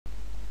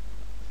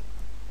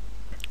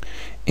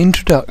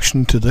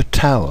Introduction to the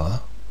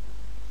Tower,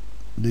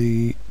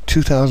 the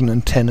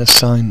 2010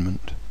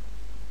 assignment.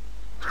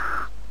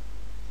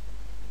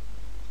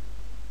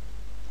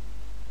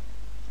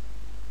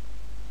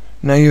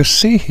 Now you'll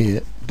see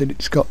here that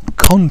it's got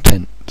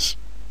contents,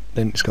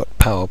 then it's got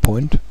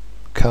PowerPoint,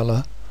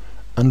 colour,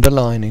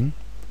 underlining,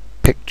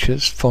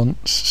 pictures,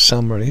 fonts,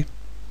 summary.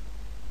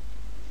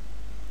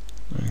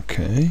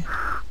 Okay.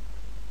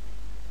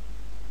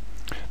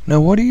 Now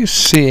what are you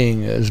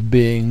seeing as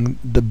being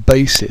the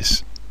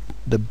basis,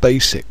 the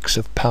basics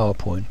of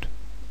PowerPoint?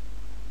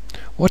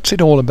 What's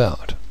it all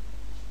about?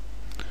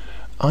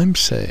 I'm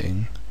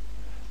saying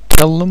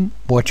tell them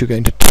what you're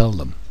going to tell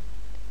them.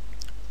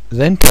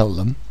 Then tell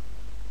them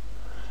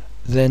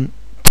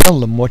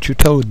what you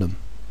told them.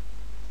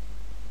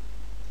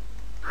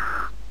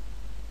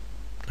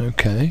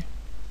 Okay.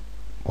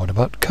 What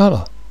about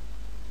colour?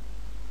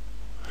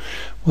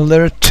 Well,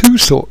 there are two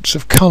sorts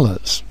of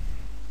colours.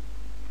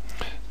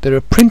 There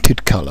are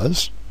printed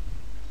colours,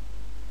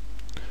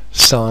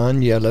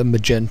 cyan, yellow,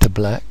 magenta,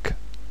 black,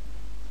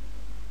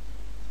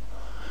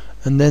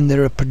 and then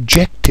there are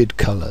projected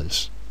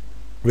colours,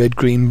 red,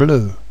 green,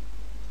 blue.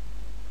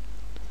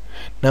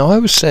 Now I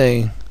was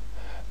saying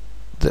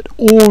that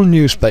all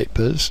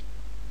newspapers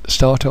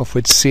start off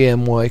with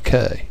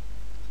CMYK.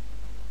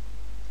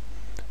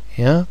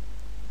 Yeah?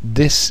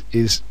 This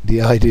is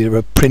the idea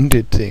of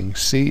printed things,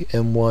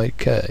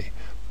 CMYK,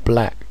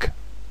 black.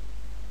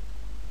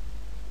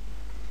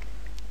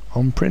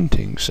 On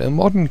printing, so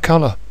modern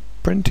colour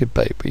printed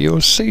paper,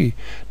 you'll see,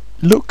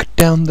 look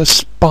down the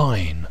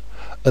spine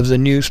of the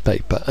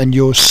newspaper and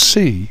you'll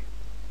see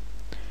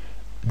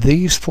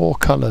these four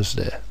colours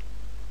there.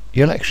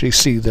 You'll actually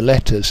see the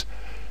letters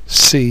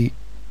C,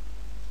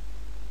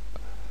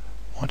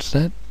 what's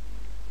that?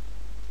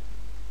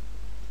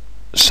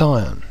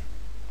 Cyan,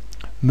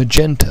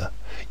 magenta.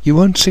 You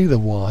won't see the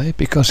Y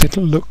because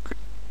it'll look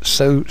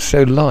so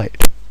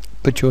light,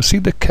 but you'll see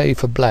the K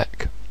for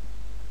black.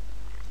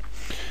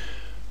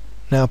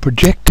 Now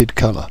projected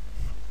colour.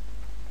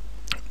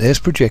 There's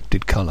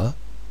projected colour.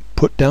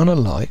 Put down a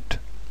light,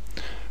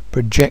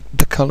 project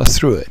the colour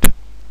through it.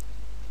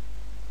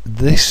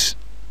 This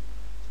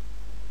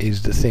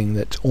is the thing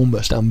that's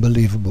almost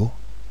unbelievable.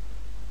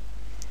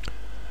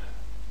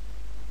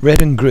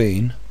 Red and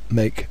green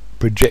make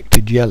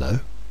projected yellow.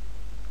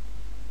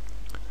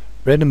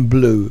 Red and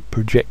blue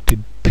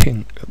projected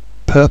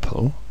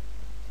purple.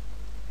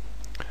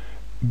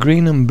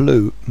 Green and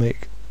blue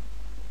make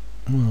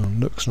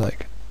looks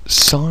like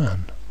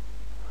cyan.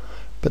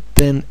 But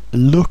then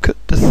look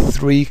at the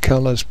three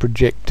colours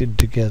projected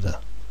together.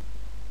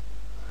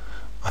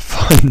 I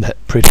find that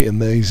pretty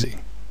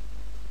amazing.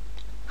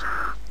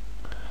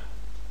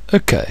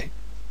 Okay,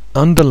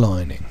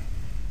 underlining.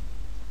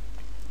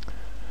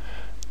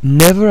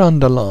 Never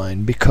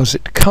underline because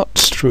it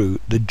cuts through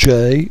the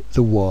J,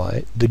 the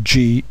Y, the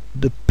G,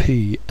 the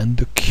P and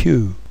the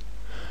Q,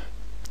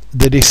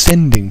 the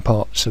descending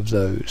parts of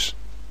those.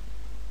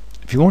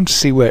 If you want to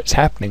see where it's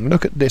happening,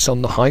 look at this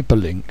on the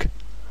hyperlink.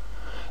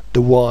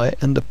 The Y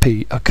and the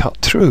P are cut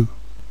through.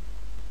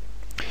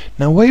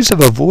 Now ways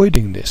of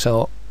avoiding this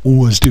are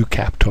always do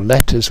capital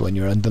letters when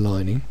you're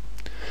underlining.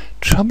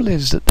 Trouble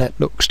is that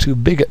looks too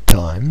big at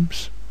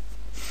times.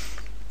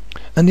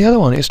 And the other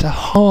one is to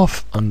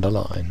half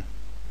underline,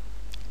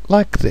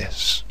 like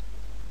this.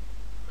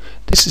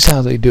 This is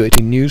how they do it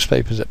in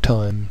newspapers at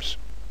times.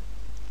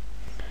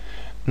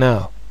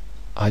 Now,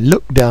 I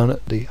looked down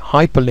at the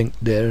hyperlink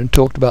there and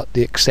talked about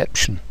the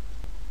exception.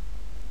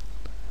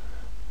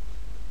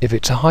 If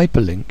it's a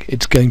hyperlink,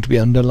 it's going to be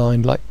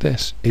underlined like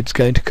this. It's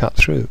going to cut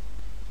through.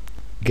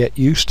 Get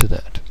used to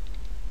that.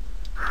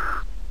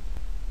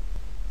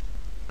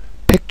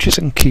 Pictures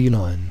and key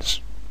lines.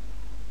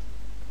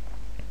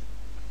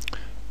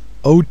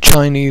 Old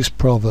Chinese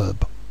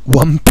proverb,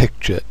 one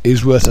picture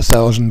is worth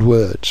 1,000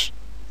 words.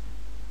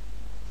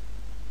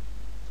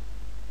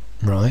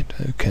 Right,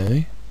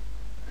 okay.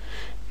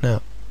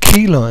 Now,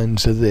 key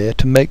lines are there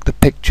to make the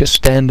picture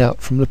stand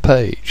out from the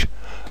page.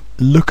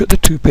 Look at the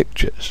two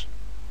pictures.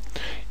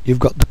 You've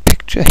got the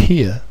picture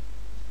here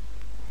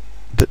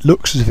that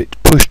looks as if it's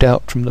pushed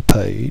out from the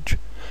page.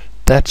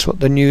 That's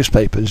what the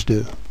newspapers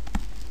do.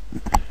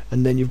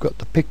 And then you've got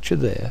the picture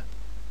there,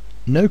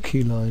 no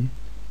key line.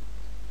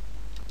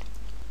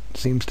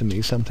 Seems to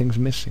me something's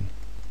missing.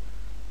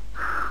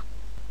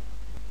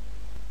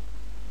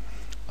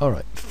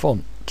 Alright,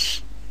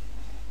 fonts.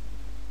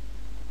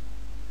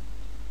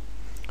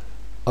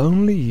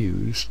 Only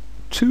use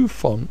 2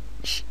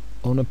 fonts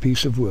on a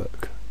piece of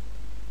work.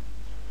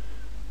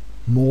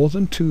 More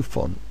than 2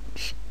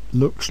 fonts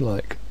looks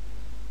like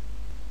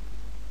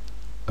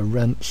a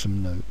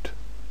ransom note.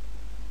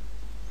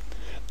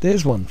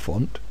 There's one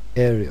font,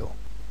 Arial.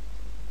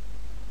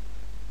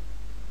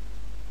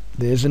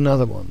 There's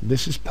another one.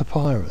 This is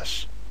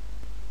Papyrus.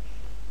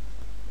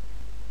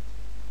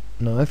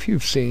 Now if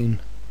you've seen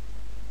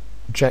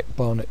Jack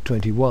Barnett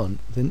 21,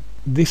 then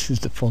this is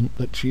the font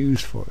that's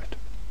used for it.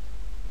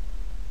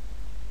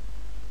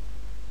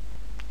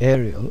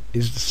 Arial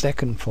is the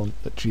second font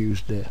that's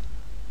used there.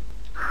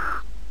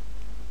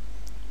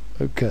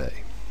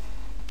 Okay.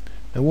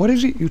 Now what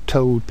is it you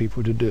told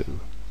people to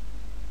do?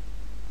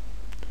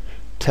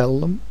 Tell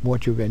them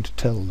what you're going to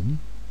tell them,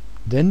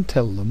 then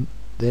tell them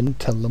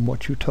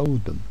what you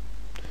told them.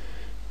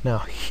 Now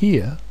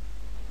here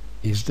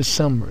is the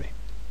summary.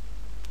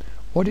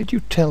 What did you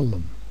tell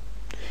them?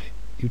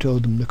 You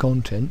told them the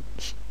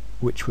contents,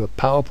 which were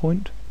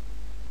PowerPoint.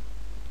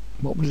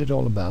 What was it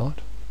all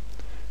about?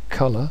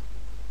 Colour,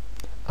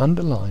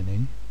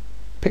 underlining,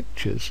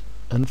 pictures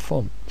and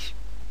fonts.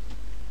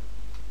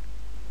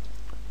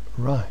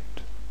 Right.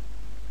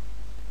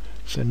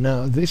 So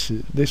now this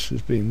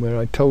has been where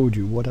I told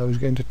you what I was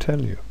going to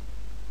tell you.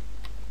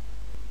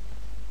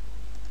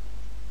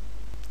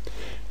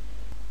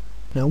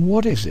 Now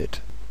what is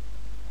it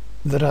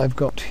that I've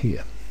got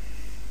here?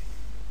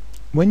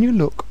 When you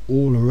look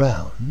all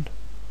around,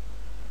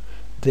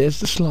 there's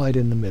the slide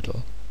in the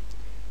middle,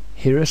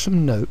 here are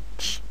some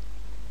notes,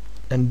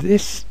 and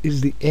this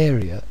is the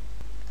area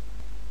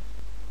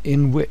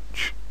in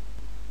which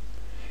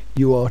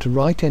you are to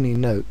write any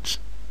notes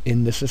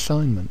in this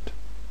assignment.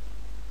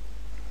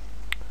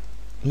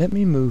 Let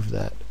me move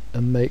that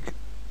and make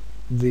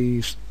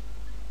these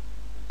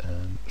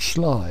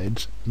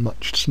slides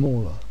much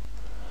smaller.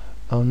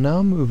 I'll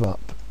now move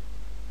up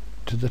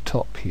to the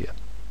top here.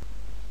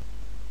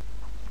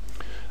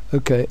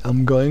 Okay,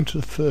 I'm going to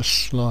the first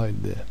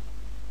slide there.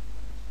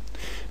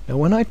 Now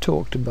when I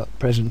talked about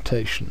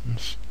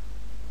presentations,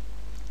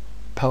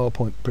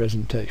 PowerPoint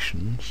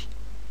presentations,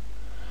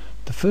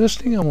 the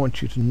first thing I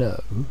want you to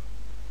know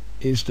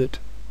is that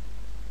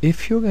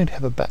if you're going to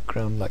have a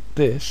background like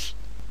this,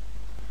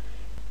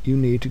 you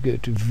need to go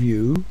to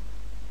View,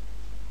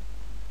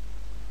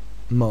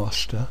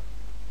 Master,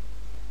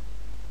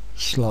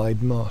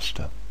 Slide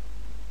Master.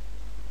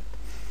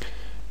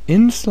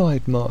 In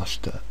Slide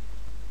Master,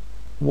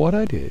 what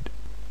I did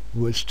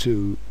was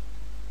to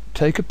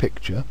take a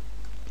picture.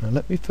 Now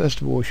let me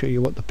first of all show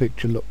you what the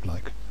picture looked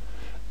like.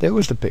 There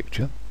was the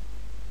picture.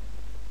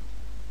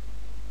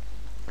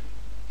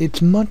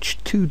 It's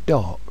much too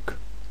dark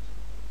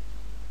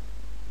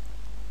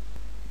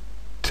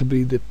to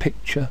be the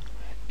picture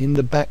in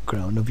the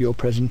background of your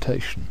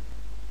presentation.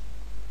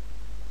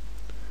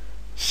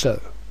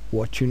 So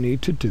what you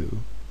need to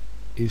do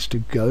is to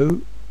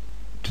go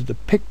to the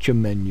picture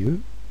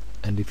menu,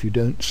 and if you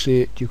don't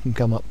see it you can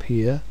come up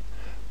here,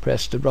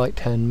 press the right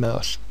hand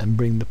mouse and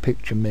bring the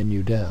picture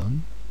menu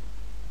down.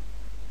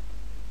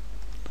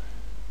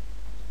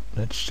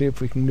 Let's see if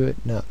we can do it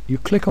now. You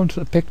click onto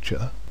the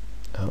picture,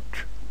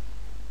 ouch,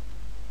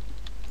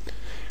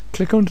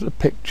 click onto the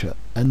picture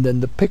and then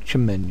the picture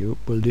menu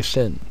will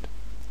descend.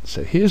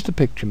 So here's the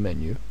picture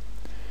menu.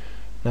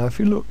 Now if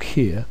you look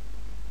here,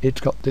 it's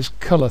got this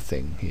colour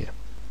thing here.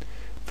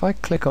 If I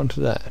click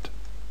onto that,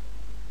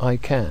 I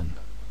can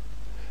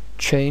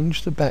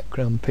change the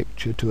background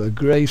picture to a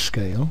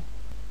grayscale,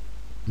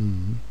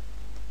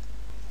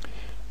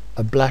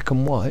 a black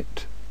and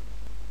white.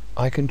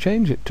 I can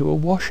change it to a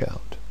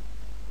washout.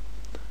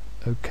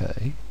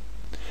 Okay,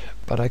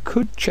 but I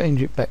could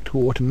change it back to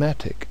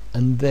automatic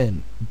and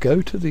then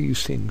go to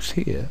these things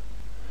here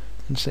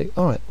and say,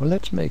 alright, well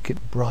let's make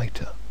it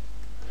brighter.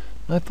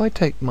 Now if I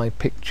take my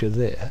picture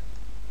there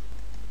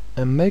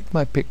and make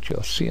my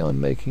picture, see I'm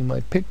making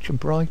my picture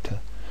brighter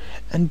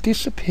and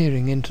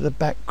disappearing into the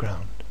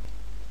background.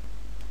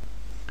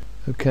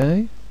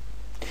 Okay,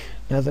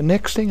 now the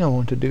next thing I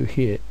want to do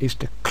here is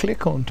to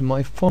click onto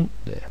my font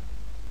there.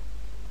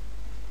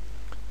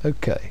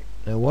 Okay,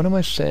 now what am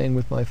I saying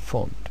with my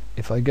font?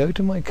 If I go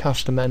to my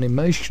custom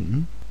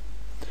animation,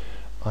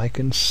 I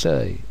can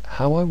say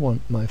how I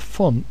want my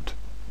font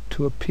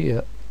to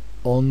appear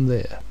on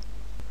there.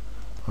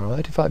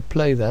 Alright, if I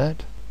play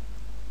that,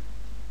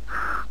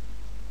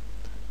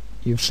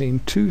 you've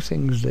seen two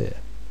things there.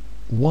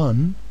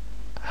 One,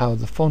 how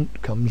the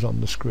font comes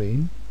on the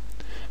screen,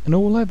 and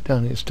all I've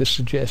done is to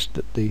suggest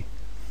that the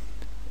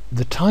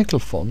title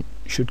font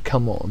should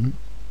come on,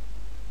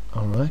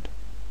 alright,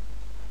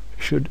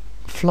 should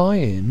fly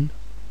in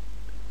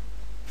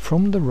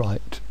from the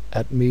right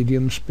at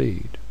medium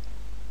speed.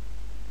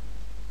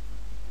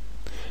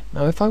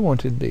 Now if I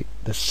wanted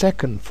the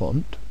second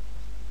font,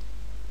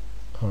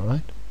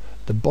 alright,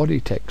 the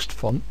body text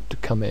font to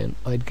come in,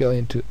 I'd go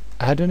into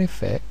Add an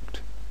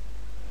Effect,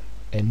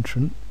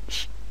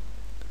 Entrance.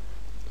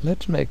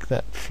 Let's make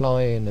that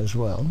fly in as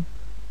well.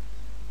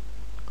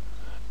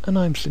 And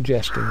I'm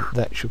suggesting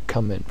that should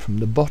come in from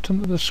the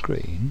bottom of the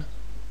screen.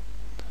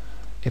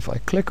 If I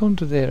click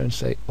onto there and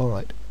say,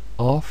 alright,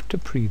 after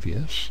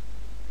previous,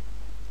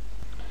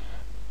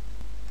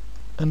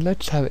 and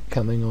let's have it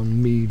coming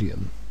on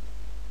medium.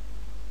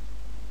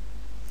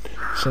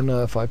 So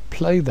now if I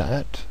play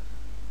that,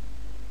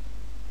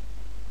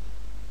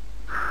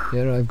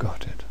 here I've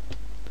got it.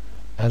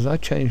 As I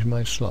change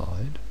my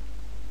slide,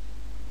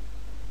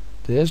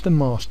 there's the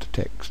master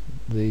text,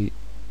 the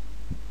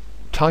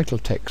title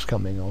text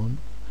coming on,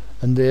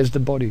 and there's the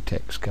body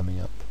text coming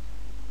up.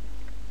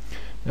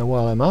 Now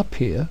while I'm up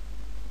here,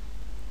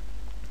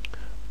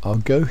 I'll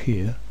go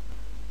here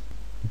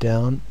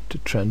down to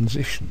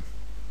transition.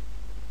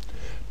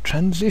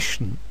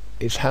 Transition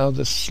is how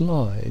the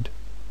slide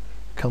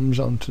comes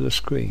onto the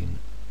screen.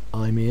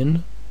 I'm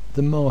in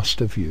the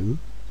master view.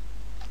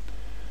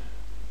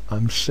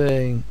 I'm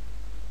saying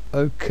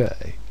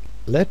okay,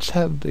 let's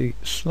have the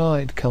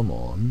slide come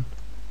on,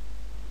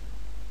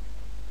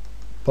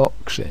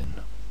 box in.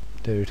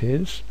 There it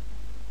is.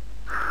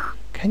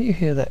 Can you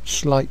hear that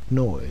slight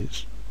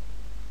noise?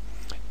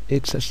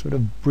 It's a sort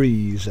of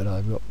breeze that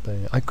I've got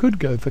there. I could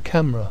go for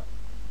camera.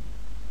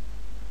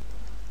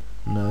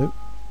 No,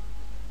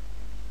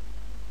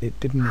 it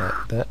didn't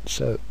like that,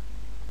 so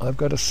I've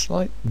got a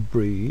slight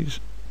breeze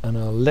and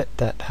I'll let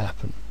that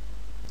happen.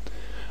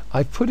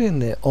 I put in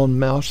there on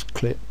mouse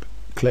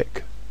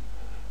click,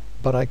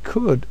 but I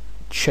could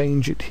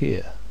change it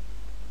here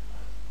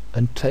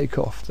and take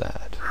off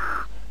that.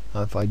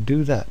 Now if I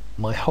do that,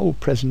 my whole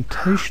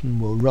presentation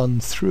will run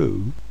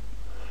through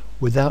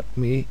without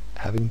me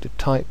having to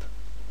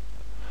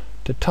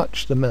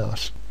touch the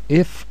mouse.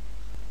 If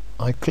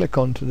I click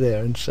onto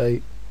there and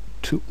say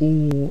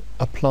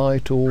apply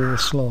to all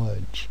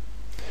slides.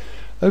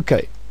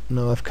 Okay,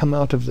 now I've come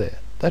out of there.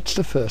 That's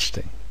the first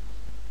thing.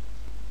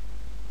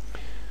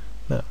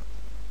 Now,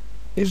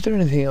 is there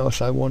anything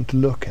else I want to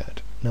look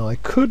at? Now I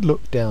could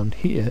look down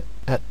here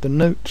at the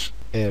notes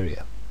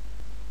area.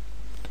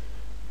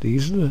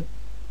 These are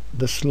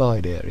the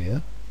slide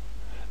area.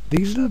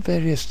 These are the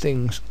various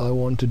things I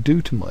want to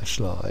do to my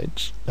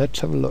slides. Let's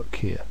have a look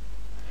here.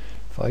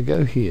 If I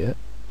go here,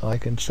 I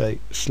can say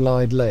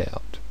slide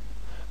layout,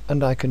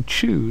 and I can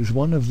choose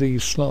one of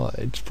these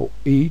slides for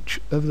each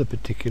of the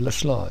particular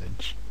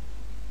slides.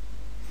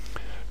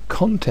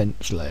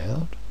 Contents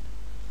layout,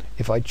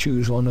 if I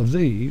choose one of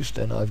these,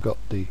 then I've got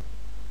the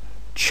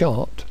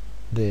chart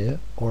there,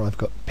 or I've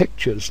got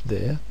pictures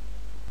there.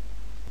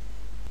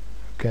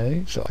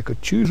 Okay, so I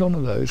could choose one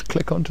of those,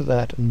 click onto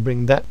that and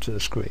bring that to the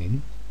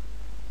screen,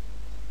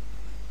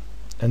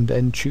 and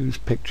then choose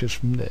pictures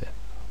from there.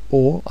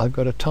 Or I've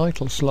got a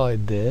title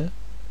slide there.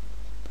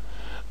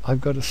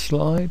 I've got a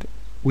slide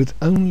with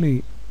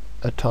only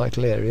a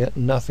title area,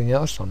 nothing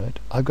else on it.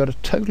 I've got a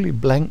totally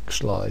blank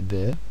slide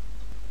there,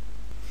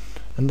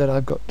 and then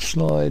I've got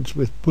slides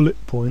with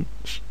bullet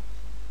points,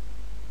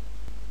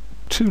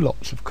 2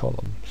 lots of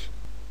columns.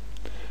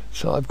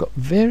 So I've got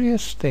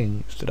various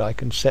things that I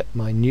can set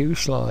my new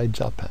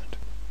slides up at.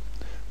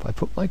 If I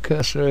put my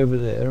cursor over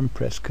there and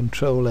press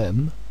Ctrl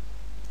M,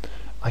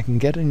 I can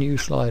get a new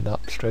slide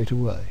up straight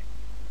away.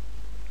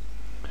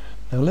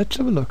 Now let's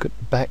have a look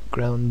at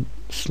background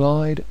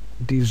slide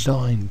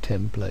design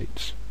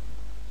templates.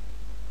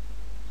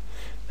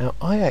 Now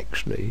I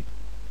actually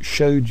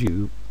showed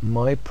you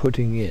my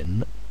putting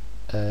in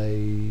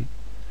a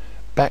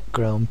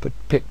background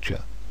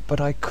picture,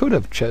 but I could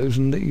have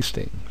chosen these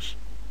things.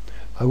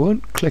 I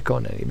won't click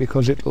on any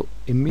because it'll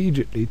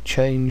immediately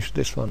change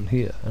this one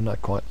here, and I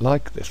quite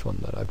like this one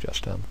that I've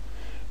just done.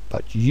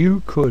 But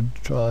you could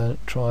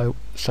try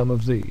some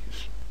of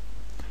these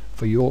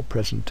for your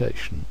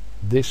presentation.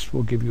 This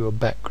will give you a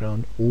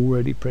background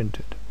already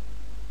printed.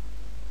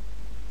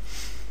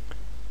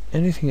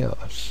 Anything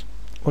else?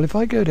 Well, if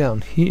I go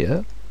down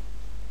here,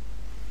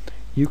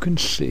 you can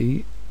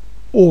see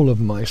all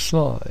of my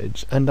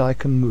slides, and I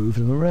can move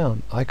them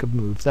around. I could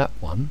move that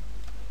one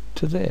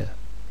to there,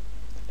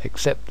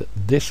 except that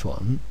this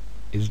one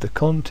is the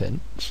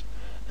contents,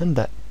 and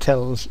that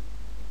tells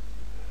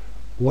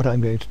what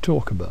I'm going to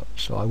talk about,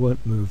 so I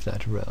won't move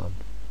that around.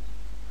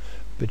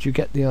 But you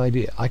get the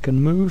idea. I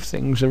can move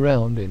things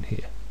around in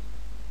here.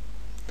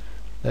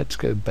 Let's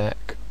go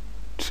back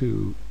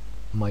to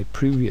my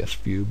previous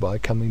view by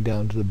coming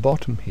down to the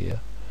bottom here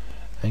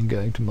and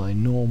going to my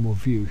normal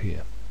view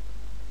here.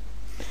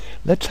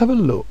 Let's have a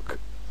look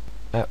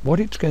at what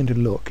it's going to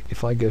look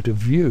if I go to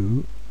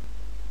View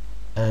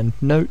and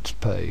Notes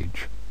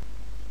page.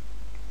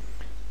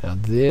 Now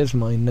there's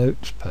my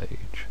Notes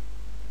page,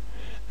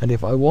 and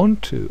if I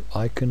want to,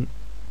 I can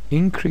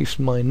increase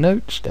my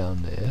notes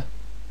down there.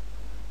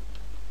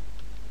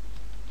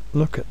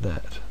 Look at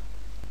that.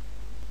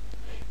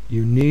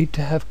 You need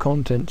to have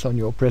contents on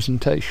your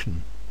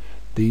presentation.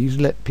 These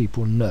let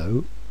people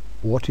know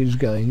what is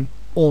going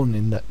on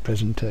in that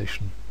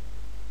presentation.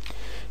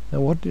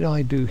 Now what did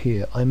I do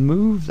here? I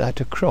moved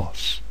that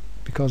across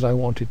because I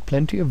wanted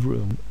plenty of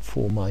room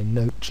for my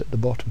notes at the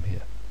bottom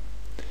here.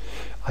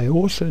 I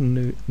also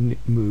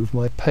moved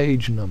my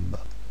page number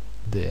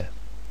there.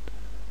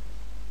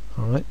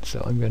 Alright,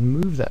 so I'm going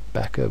to move that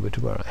back over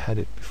to where I had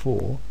it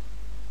before.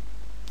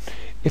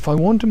 If I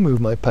want to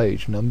move my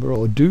page number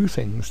or do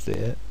things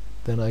there,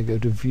 then I go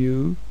to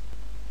View,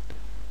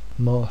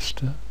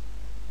 Master,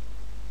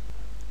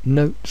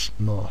 Notes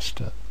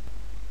Master.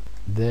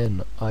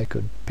 Then I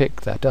could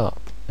pick that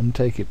up and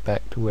take it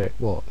back to where it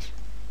was.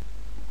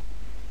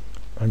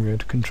 I'm going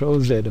to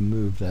Ctrl Z and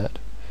move that.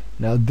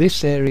 Now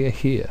this area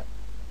here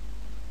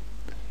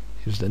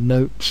is the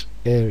notes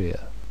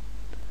area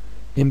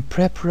in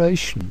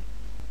preparation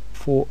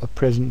for a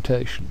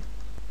presentation.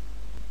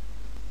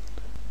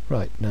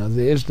 Right, now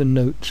there's the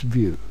notes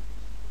view.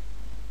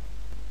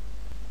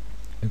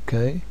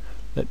 Okay,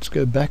 let's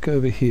go back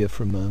over here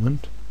for a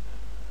moment.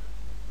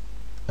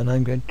 and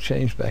I'm going to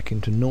change back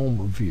into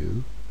normal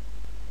view.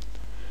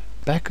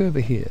 Back over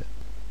here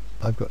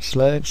I've got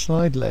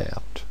slide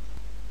layout,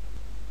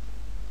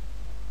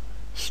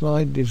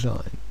 slide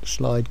design,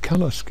 slide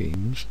color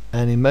schemes,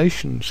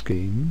 animation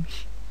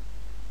schemes,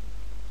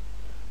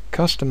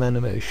 custom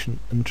animation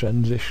and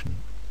transition.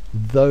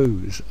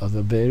 Those are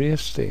the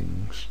various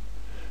things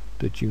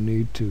that you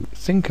need to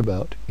think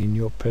about in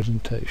your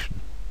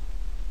presentation.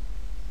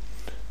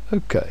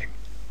 Okay,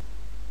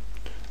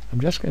 I'm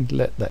just going to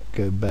let that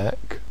go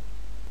back,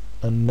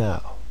 and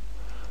now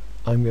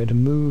I'm going to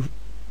move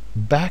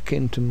back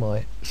into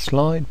my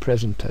slide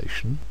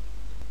presentation.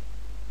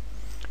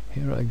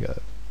 Here I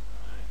go.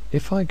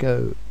 If I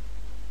go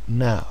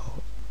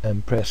now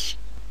and press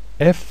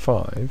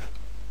F5,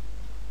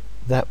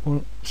 that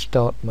will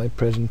start my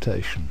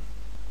presentation.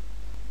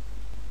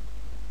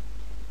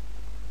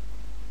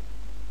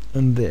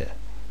 And there.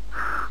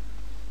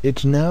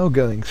 It's now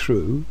going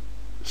through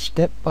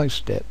step by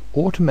step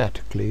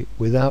automatically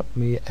without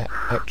me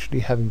actually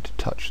having to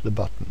touch the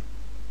button.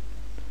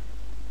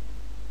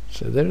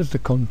 So there is the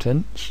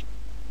contents.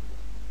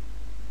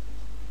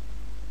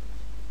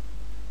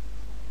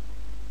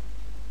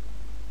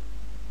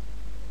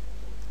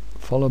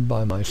 Followed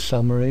by my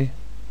summary.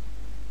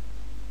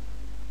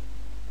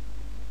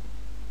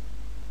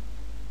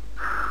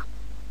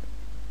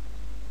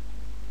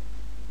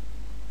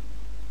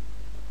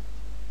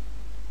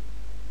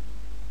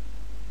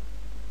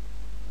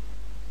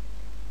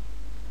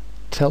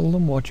 Tell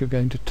them what you're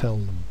going to tell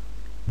them.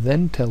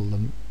 Then tell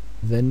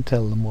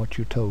them what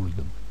you told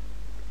them.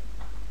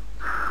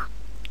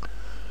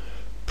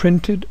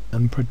 Printed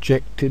and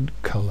projected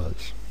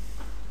colours.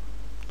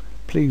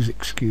 Please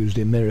excuse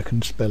the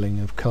American spelling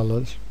of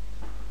colours.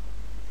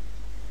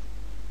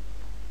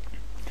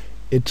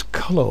 It's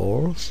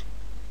colours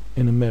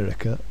in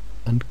America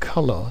and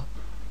colour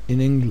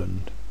in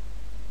England.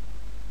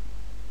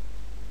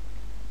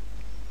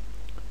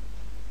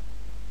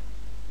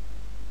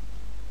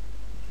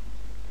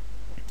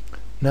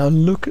 Now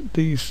look at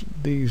these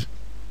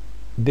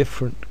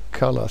different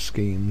colour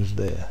schemes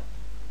there.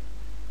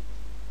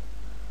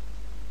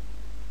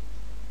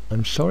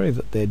 I'm sorry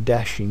that they're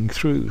dashing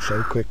through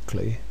so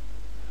quickly.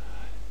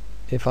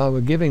 If I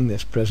were giving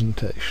this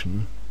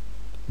presentation,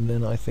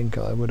 then I think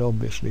I would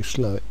obviously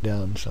slow it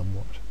down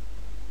somewhat.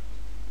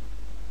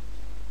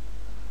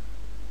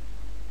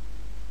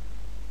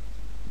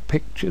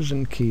 Pictures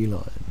and key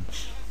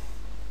lines.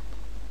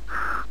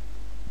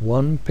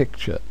 One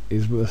picture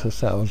is worth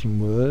 1,000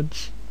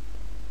 words.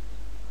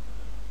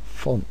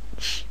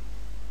 Fonts.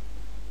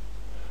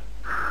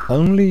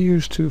 Only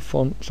use 2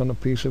 fonts on a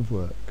piece of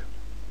work.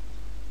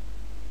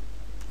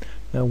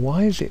 Now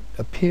why is it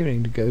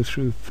appearing to go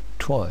through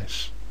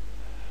twice?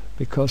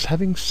 Because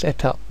having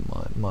set up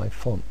my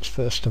fonts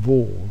first of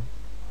all,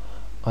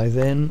 I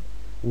then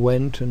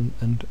went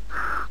and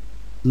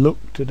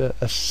looked at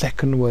a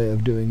second way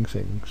of doing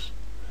things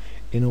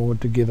in order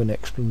to give an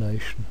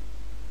explanation.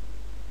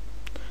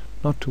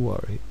 Not to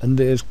worry. And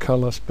there's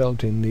colour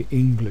spelt in the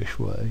English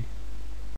way.